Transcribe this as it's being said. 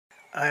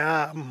I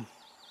am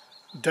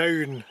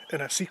down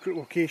in a secret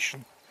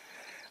location.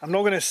 I'm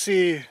not going to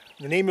say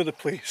the name of the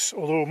place,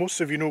 although most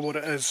of you know what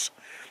it is,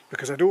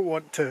 because I don't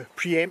want to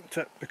preempt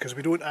it, because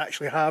we don't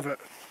actually have it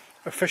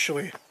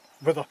officially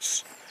with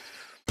us.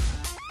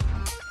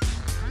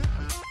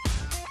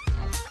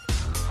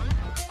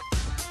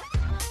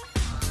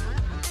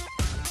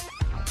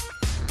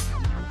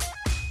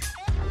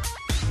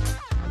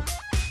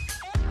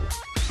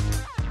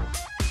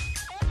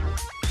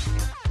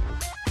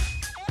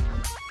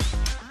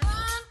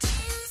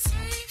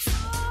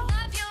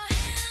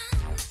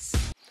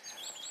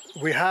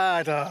 We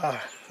had a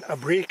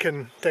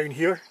break-in down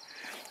here.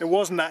 It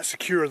wasn't that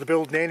secure, the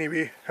building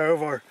anyway.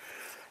 However,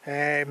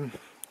 I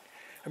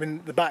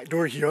mean, the back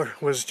door here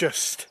was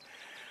just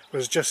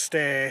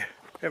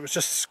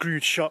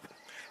screwed shut.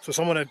 So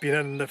someone had been in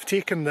and they've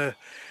taken the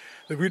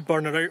wood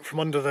burner out from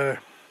under the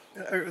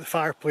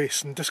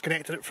fireplace and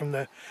disconnected it from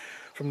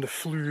the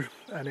flue,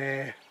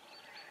 and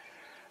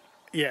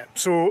yeah,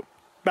 so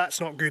that's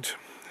not good.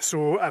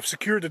 So I've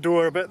secured the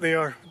door a bit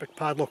there, a big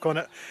padlock on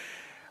it.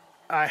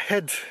 I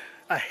hid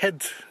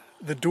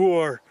the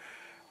door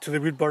to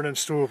the wood burning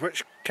stove,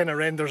 which kind of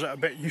renders it a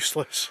bit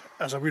useless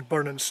as a wood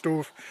burning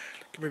stove.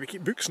 You can maybe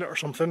keep books in it or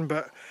something,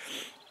 and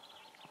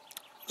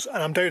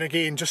I'm down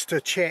again just to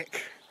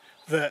check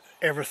that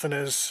everything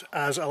is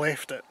as I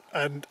left it,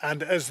 and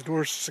it is. The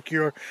door's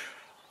secure.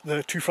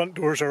 The two front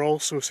doors are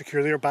also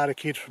secure. They're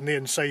barricaded from the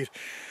inside.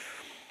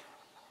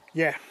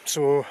 Yeah,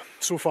 so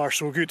far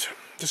so good.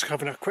 Just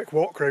having a quick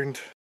walk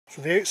round.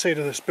 So the outside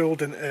of this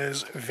building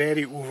is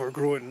very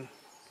overgrown.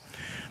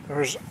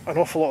 There's an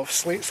awful lot of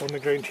slates on the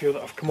ground here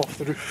that have come off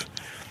the roof.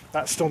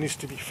 That still needs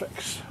to be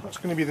fixed. That's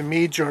going to be the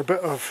major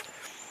bit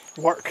of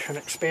work and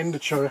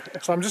expenditure.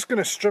 So I'm just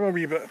going to strim a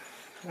wee bit,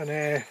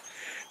 and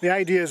the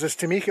idea is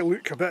to make it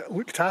look a bit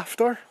looked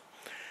after,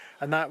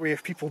 and that way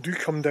if people do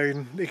come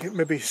down they can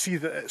maybe see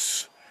that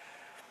it's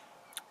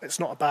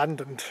not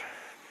abandoned.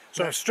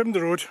 So I've strimmed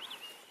the road.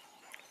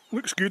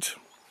 Looks good.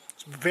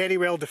 It's very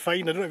well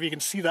defined. I don't know if you can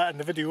see that in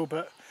the video,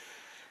 but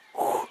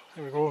whew,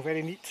 there we go,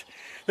 very neat.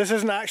 This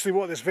isn't actually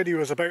what this video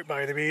is about,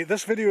 by the way.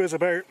 This video is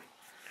about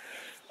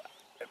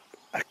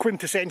a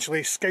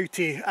quintessentially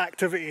scouty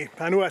activity.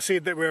 I know I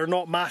said that we're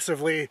not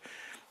massively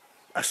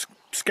a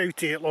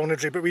scouty at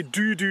Longniddry, but we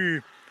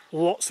do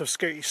lots of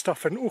scouty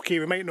stuff, and okay,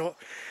 we might not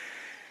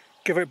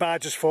give out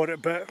badges for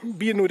it, but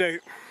be in no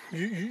doubt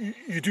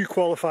you do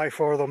qualify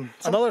for them.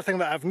 Another thing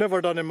that I've never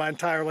done in my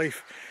entire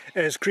life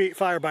is create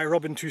fire by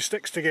rubbing two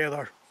sticks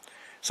together.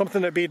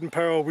 Something that Baden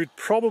Powell would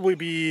probably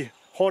be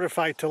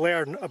horrified to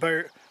learn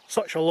about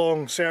such a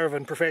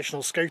long-serving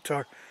professional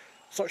scouter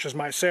such as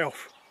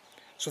myself.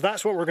 So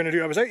that's what we're going to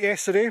do. I was out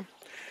yesterday.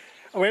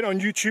 I went on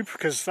YouTube,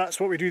 because that's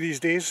what we do these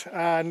days,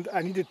 and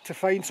I needed to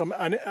find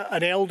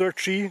an elder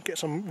tree, get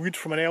some wood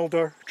from an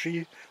elder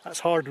tree. That's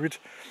hardwood.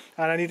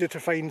 And I needed to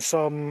find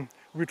some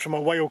wood from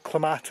a wild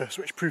clematis,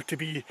 which proved to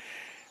be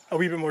a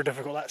wee bit more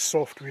difficult. That's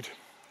softwood.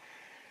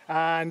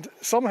 And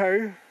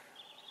somehow,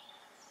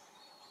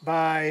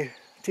 by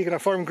taking a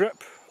firm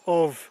grip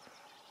of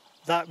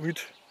that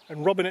wood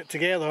and rubbing it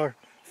together,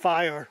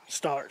 fire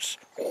starts.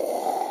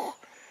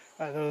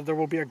 There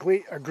will be a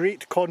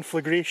great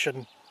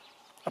conflagration,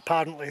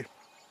 apparently.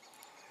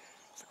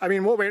 I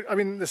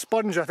mean, the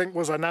sponge I think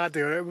was a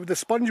nadir. The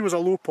sponge was a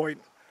low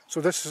point,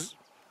 so this is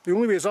the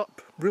only way is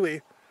up,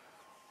 really.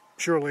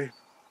 Surely,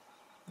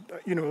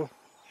 you know,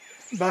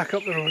 back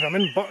up the road. I'm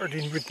in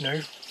Butterdean Wood now,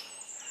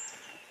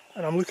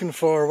 and I'm looking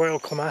for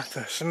wild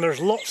clematis, and there's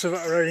lots of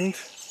it around.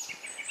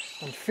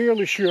 I'm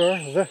fairly sure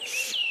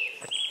this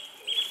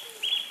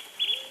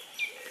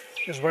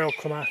is wild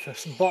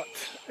clematis, but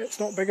it's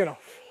not big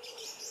enough.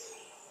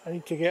 I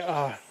need to get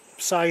a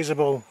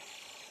sizable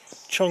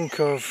chunk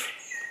of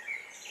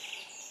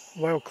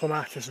wild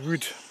clematis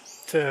wood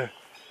to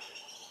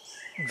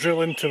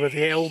drill into with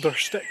the elder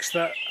sticks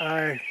that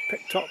I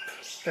picked up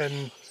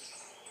in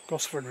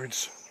Gosford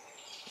Woods.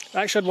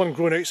 I actually had one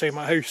growing outside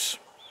my house,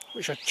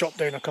 which I chopped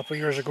down a couple of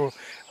years ago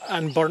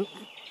and burnt,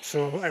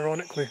 so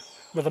ironically,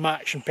 with a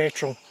match and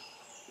petrol.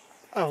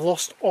 I've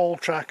lost all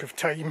track of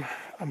time.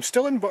 I'm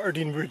still in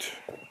Butterdean Wood,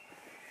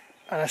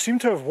 and I seem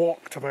to have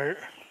walked about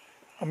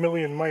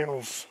 1,000,000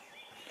 miles.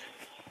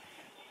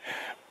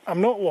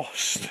 I'm not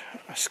lost.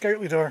 A scout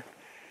leader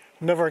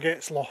never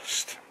gets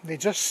lost. They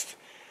just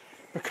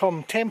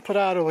become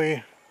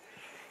temporarily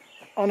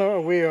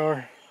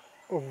unaware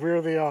of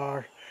where they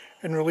are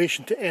in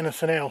relation to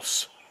anything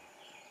else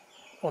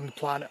on the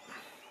planet.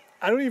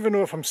 I don't even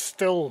know if I'm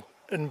still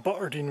in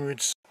Butterdean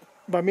Woods.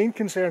 My main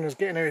concern is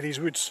getting out of these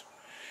woods,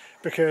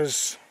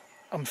 because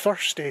I'm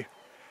thirsty.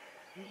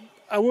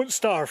 I won't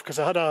starve, because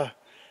I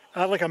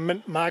had like a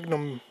mint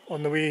magnum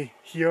on the way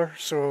here,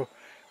 so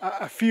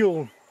I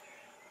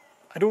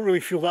don't really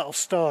feel that'll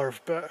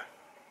starve, but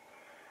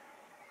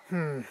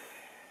if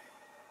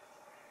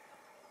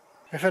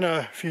in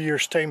a few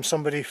years' time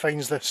somebody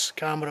finds this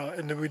camera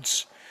in the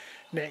woods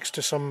next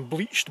to some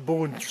bleached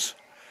bones,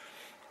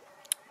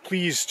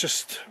 please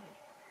just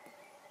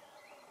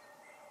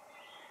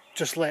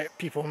let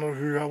people know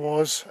who I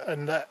was,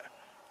 and that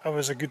I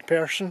was a good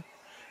person.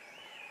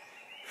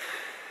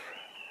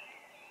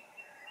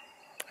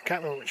 I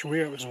can't remember which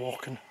way I was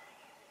walking.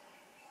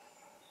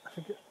 I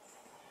think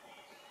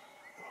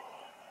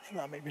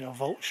that might have been a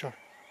vulture.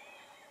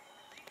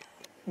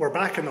 We're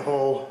back in the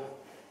hall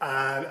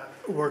and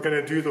we're going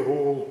to do the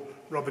whole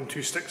rubbing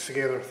two sticks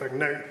together thing.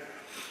 Now,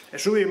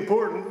 it's really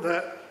important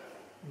that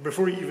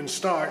before you even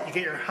start, you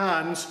get your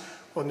hands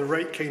on the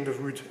right kind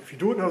of wood. If you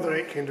don't have the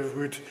right kind of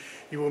wood,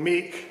 you will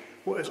make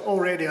what is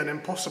already an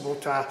impossible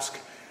task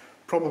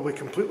probably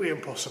completely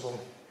impossible.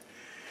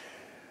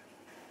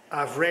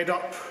 I've read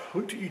up,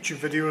 looked at YouTube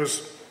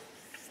videos,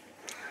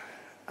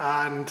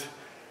 and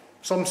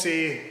some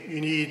say you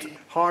need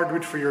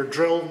hardwood for your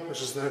drill,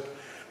 this is the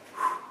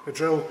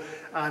drill,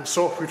 and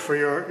softwood for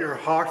your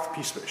hearth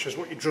piece, which is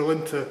what you drill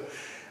into.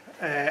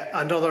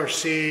 And others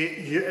say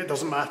it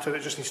doesn't matter,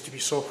 it just needs to be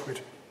softwood.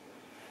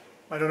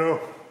 I don't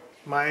know.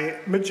 My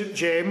Midget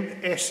Gem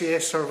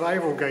SAS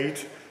Survival Guide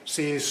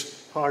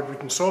says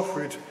hardwood and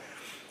softwood.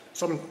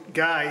 Some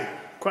guy,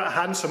 quite a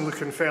handsome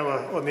looking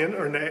fella on the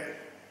internet,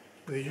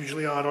 they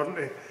usually are, aren't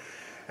they,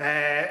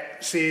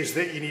 says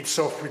that you need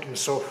softwood and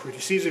softwood.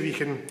 He says if you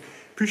can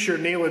push your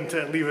nail into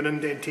it and leave an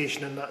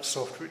indentation in that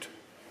softwood.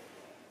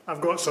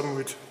 I've got some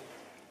wood.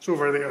 It's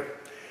over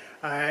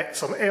there.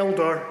 Some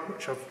elder,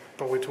 which I've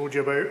probably told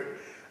you about,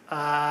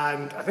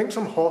 and I think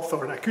some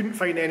hawthorn. I couldn't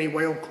find any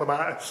wild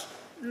clematis.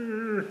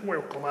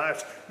 Wild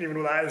clematis, I don't even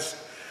know what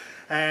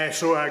that is.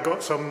 So I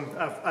got some,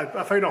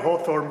 I found a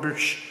hawthorn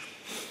bush,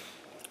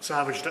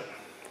 savaged it.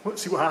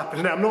 Let's see what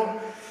happens. Now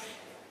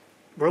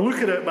we'll look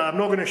at it, but I'm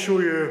not going to show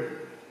you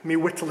me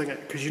whittling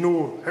it, because you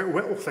know how to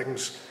whittle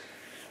things.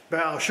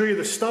 But I'll show you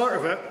the start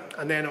of it,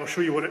 and then I'll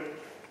show you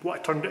what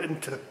I turned it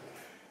into.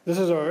 This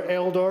is our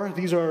elder.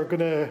 These are going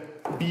to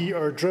be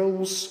our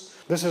drills.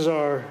 This is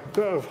our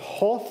bit of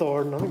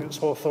hawthorn, I think it's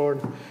hawthorn,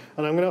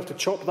 and I'm going to have to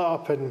chop that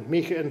up and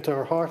make it into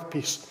our hearth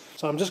piece.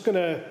 So I'm just going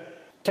to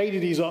tidy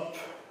these up,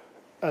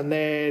 and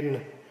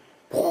then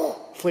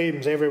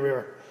flames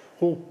everywhere.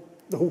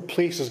 The whole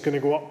place is going to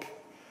go up.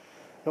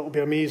 It'll be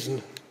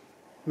amazing,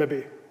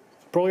 maybe.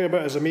 Probably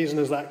about as amazing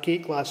as that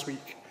cake last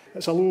week.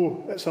 It's a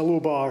low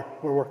bar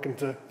we're working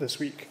to this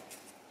week.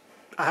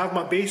 I have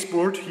my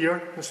baseboard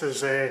here. This is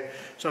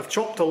so I've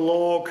chopped a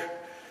log,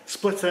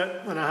 split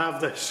it, and I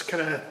have this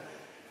kind of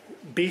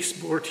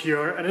baseboard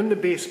here. And in the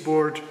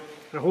baseboard,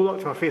 and I hold it up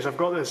to my face, I've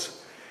got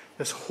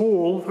this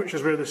hole, which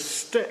is where the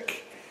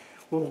stick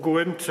will go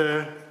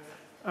into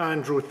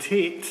and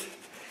rotate.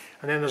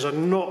 And then there's a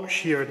notch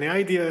here. And the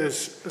idea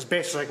is, as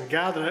best as I can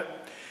gather it,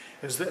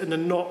 is that in the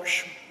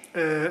notch,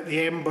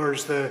 the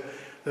embers, the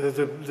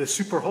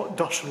super hot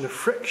dust from the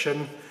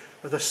friction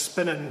with the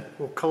spinning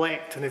will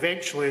collect, and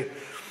eventually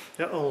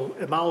it'll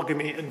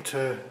amalgamate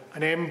into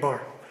an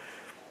ember.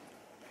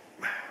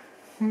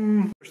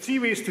 There's three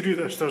ways to do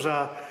this. There's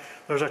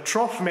a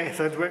trough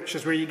method, which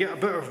is where you get a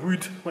bit of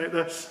wood like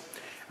this,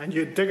 and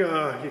you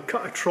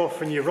cut a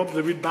trough and you rub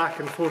the wood back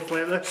and forth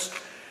like this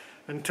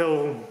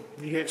until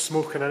you get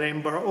smoke in an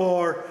ember.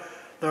 Or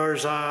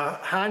there's a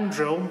hand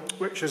drill,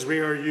 which is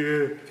where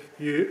you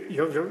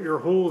have your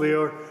hole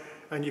there,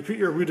 and you put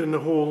your wood in the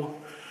hole,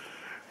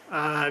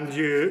 and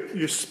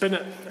you spin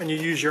it, and you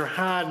use your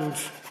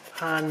hands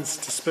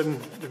to spin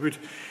the wood.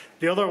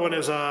 The other one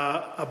is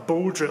a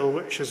bow drill,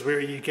 which is where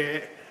you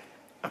get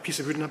a piece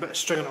of wood and a bit of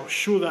string, and I'll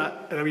show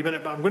that in a wee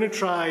minute, but I'm going to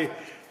try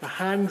the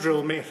hand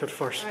drill method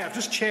first. I've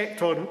just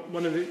checked on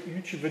one of the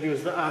YouTube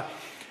videos that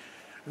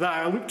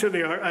I looked at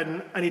there,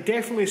 and he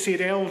definitely said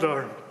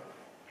elder.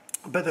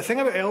 But the thing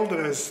about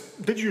elder is,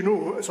 did you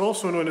know, it's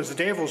also known as the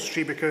devil's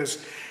tree,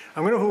 because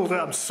I'm going to hold it,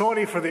 I'm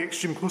sorry for the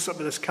extreme close-up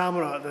of this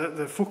camera,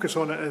 the focus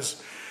on it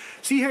is,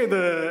 see how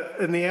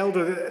in the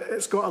elder,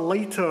 it's got a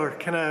lighter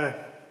kind of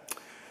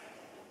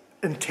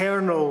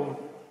internal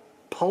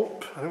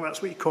pulp, I think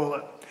that's what you call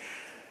it.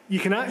 You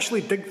can actually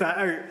dig that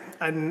out,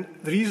 and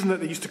the reason that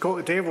they used to call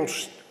it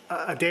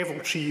a devil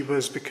tree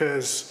was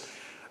because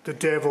the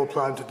devil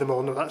planted them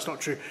all. No, that's not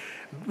true.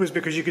 It was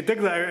because you could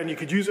dig that out and you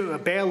could use it as a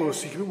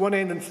bellows, so you could put one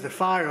end into the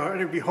fire and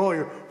it would be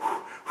hot,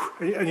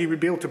 and you would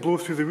be able to blow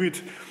through the wood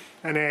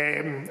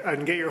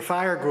and get your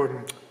fire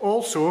going.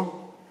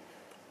 Also,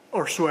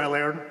 or so I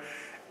learned,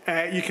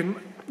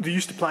 they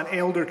used to plant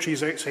elder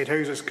trees outside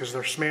houses because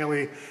they're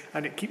smelly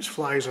and it keeps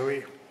flies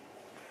away.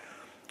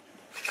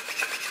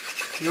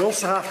 You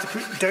also have to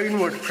put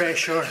downward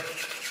pressure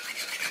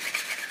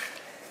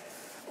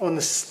on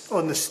the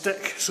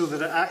stick so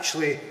that it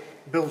actually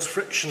builds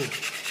friction.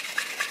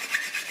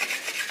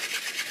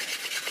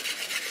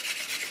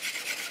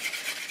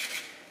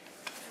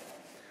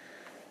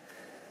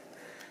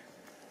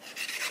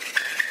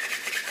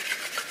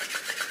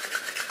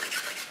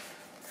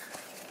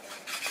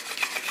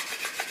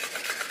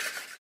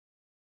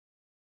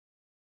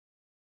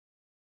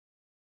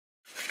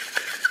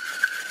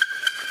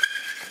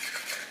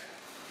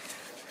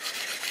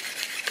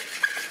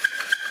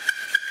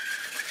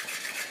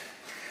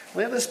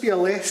 Let this be a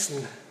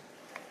lesson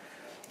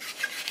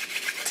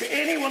to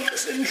anyone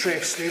that's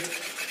interested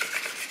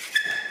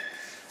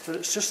that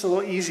it's just a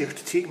lot easier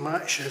to take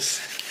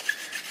matches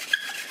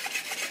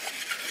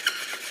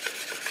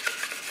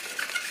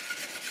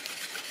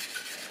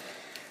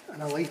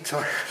and a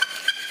lighter.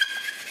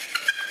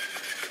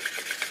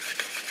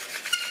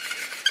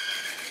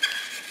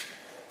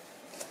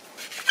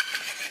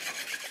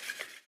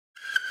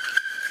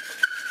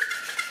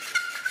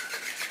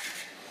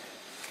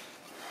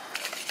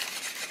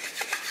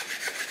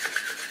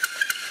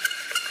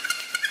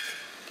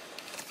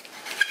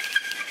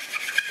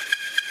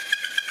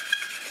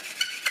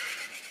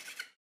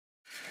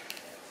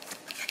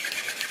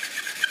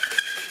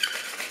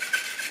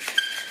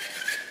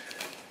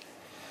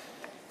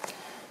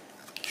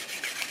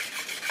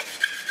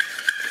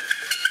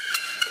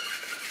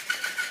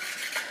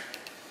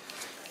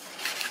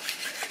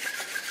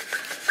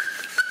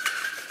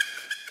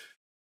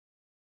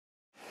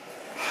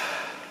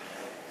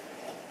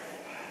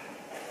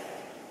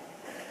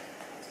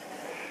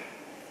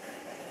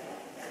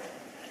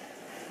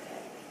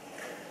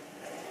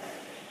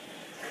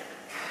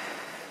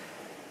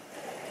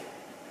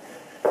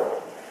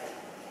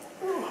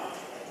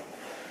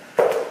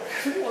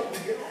 I don't want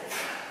to get up.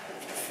 I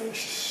have to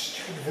finish this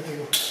stupid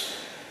video.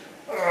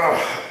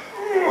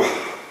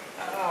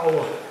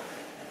 Ow.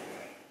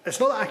 It's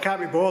not that I can't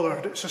be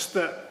bothered, it's just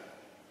that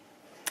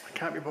I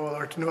can't be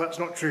bothered. No, that's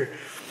not true.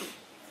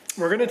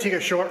 We're going to take a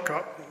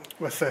shortcut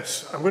with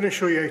this. I'm going to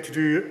show you how to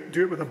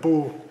do it with a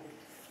bow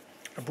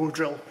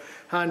drill.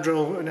 Hand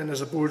drill, and then there's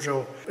a bow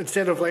drill.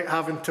 Instead of like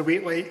having to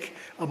wait like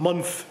a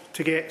month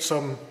to get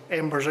some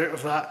embers out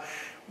of that,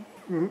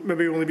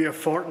 maybe only be a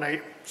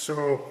fortnight.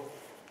 So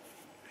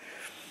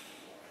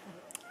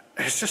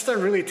it's just a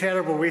really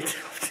terrible way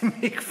to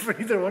make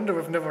food. No wonder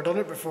we've never done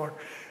it before.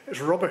 It's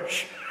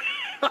rubbish.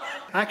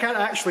 I can't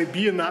actually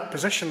be in that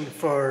position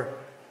for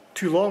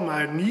too long.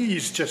 My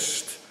knees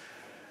just,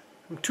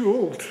 I'm too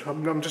old.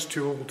 I'm just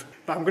too old.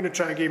 But I'm going to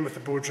try again with the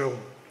bow drill.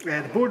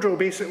 The bow drill,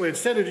 basically,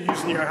 instead of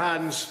using your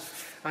hands,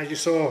 as you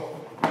saw,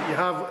 you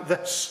have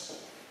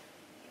this.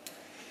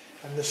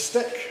 And the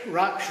stick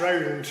wraps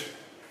round,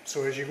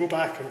 so as you go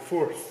back and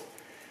forth,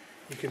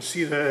 you can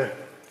see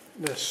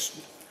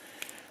this.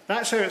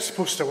 That's how it's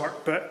supposed to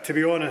work, but to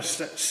be honest,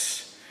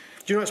 it's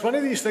one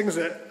of these things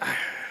that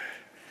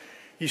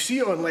you see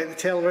it on like the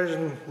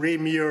television, Ray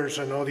Mears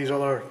and all these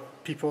other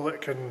people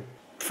that can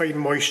find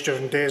moisture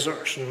in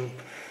deserts and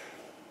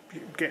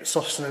get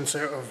sustenance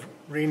out of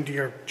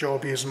reindeer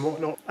jobbies and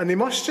whatnot. And they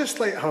must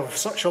just like have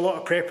such a lot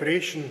of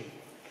preparation.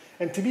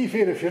 And to be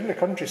fair, if you're in the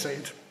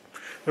countryside,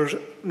 there's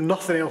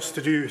nothing else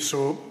to do,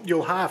 so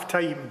you'll have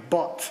time,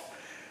 but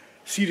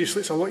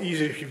seriously, it's a lot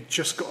easier if you've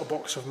just got a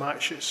box of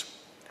matches.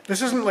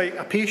 This isn't like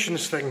a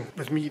patience thing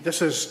with me.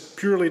 This is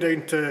purely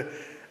down to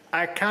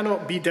I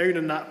cannot be down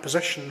in that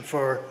position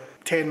for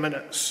 10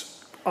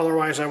 minutes.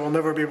 Otherwise, I will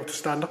never be able to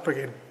stand up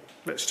again.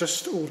 It's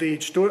just old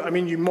age.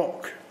 You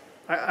mock.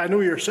 I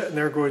know you're sitting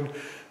there going,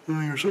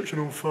 oh, you're such an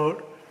old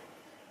fart.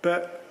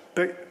 But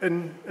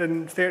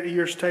in 30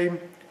 years' time,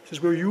 this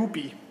is where you'll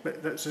be.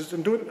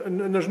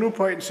 And there's no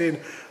point in saying,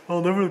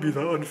 I'll never be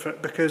that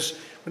unfit, because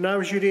when I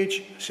was your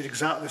age, I said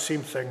exactly the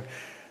same thing.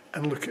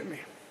 And look at me.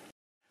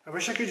 I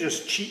wish I could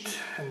just cheat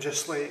and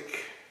just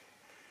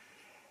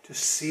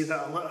say that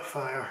I lit a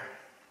fire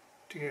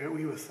to get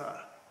away with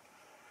that.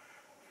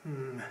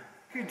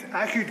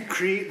 I could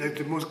create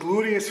the most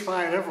glorious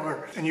fire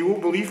ever, and you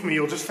won't believe me,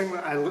 you'll just think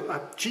that I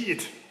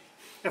cheated.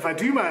 If I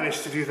do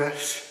manage to do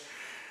this,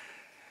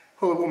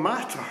 well, it won't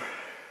matter.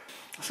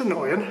 That's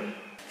annoying.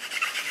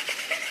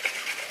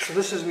 So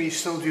this is me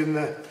still doing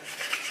the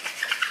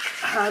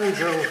hand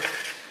drill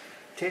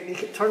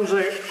technique. It turns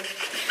out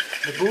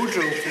the bow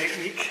drill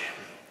technique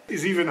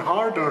is even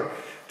harder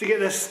to get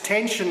this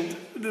tension,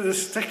 the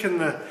stick in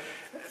the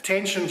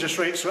tension just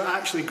right so it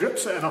actually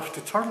grips it enough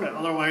to turn it,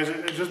 otherwise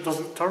it just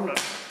doesn't turn it.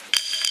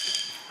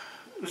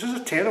 This is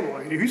a terrible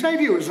idea. Whose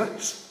idea was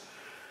this?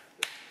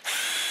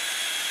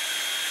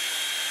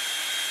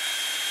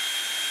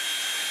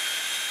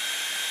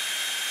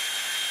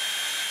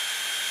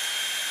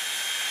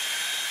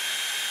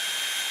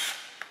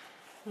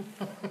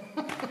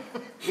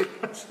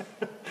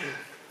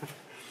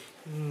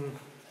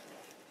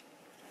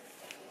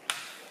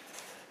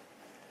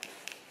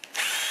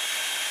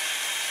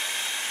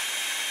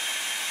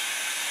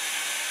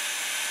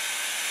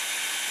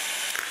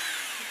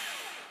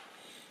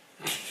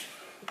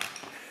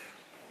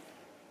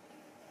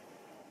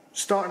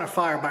 Starting a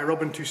fire by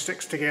rubbing two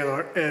sticks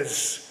together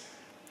is,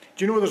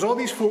 do you know, there's all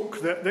these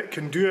folk that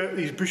can do it,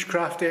 these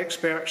bushcraft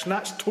experts, and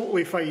that's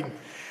totally fine.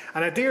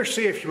 And I dare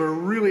say if you were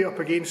really up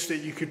against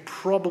it, you could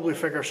probably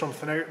figure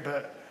something out,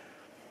 but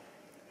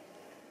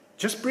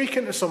just break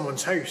into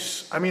someone's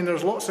house. I mean,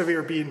 there's lots of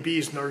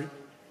Airbnbs, and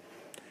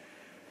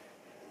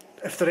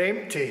if they're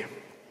empty,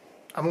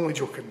 I'm only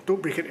joking,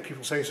 don't break into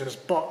people's houses,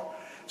 but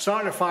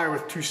starting a fire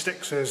with two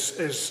sticks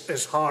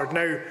is hard.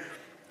 Now,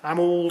 I'm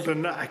old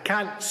and I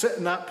can't sit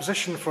in that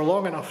position for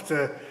long enough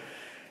to,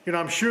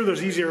 I'm sure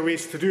there's easier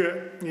ways to do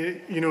it.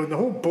 The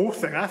whole bow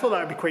thing, I thought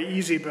that would be quite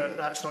easy, but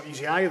that's not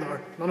easy either.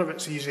 None of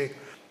it's easy.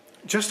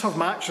 Just have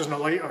matches and a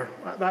lighter.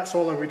 That's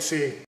all I would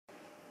say.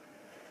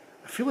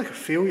 I feel like a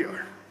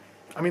failure.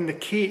 I mean, the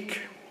cake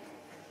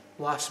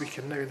last week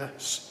and now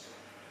this.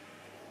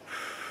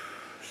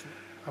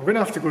 I'm going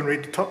to have to go and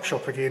raid the tuck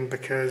shop again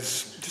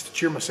because, just to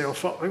cheer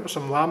myself up, I think there's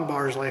some lamb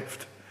bars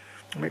left.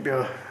 Maybe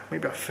a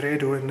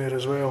Freddo in there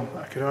as well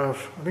that I could have.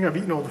 I think I've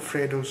eaten all the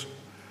Freddos.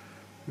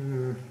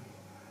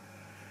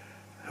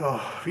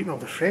 Oh, I've eaten all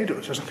the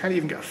Freddos. I can't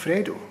even get a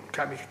Freddo.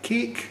 Can't make a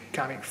cake,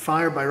 can't make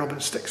fire by rubbing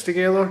sticks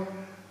together,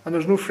 and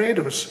there's no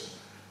Freddos.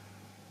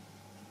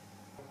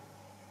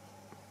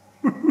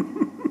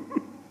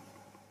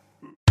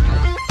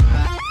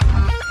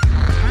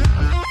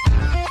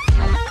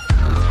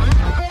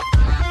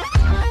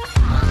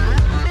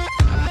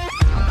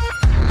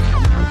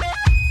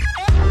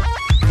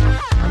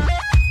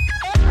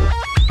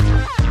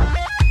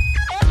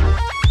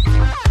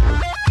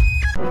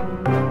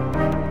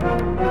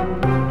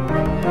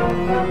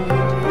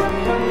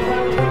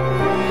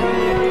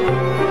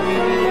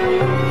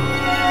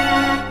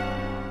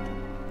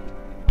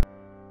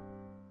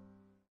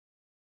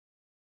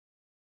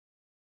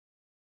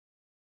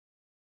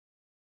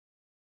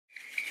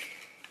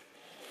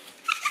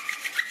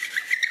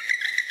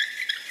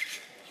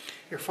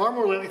 You're far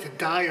more likely to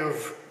die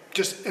of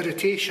just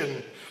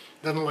irritation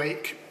than,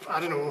 like, I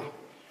don't know,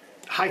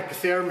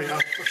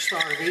 hypothermia or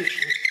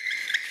starvation.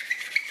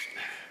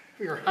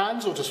 Your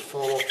hands will just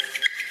fall off.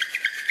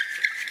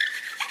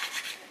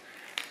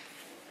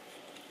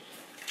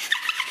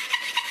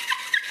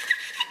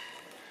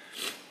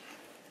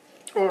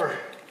 Or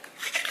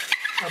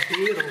a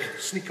bear will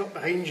sneak up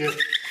behind you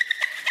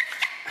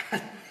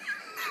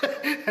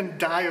and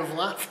die of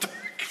laughter.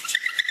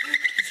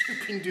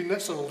 You've been doing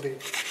this all day.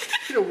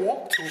 You could have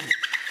walked home.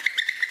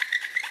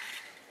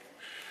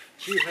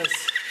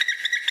 Jesus.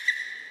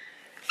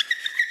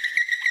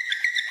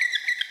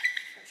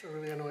 That's a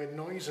really annoying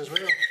noise as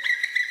well.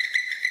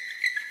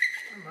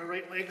 My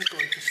right leg's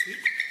going to sleep.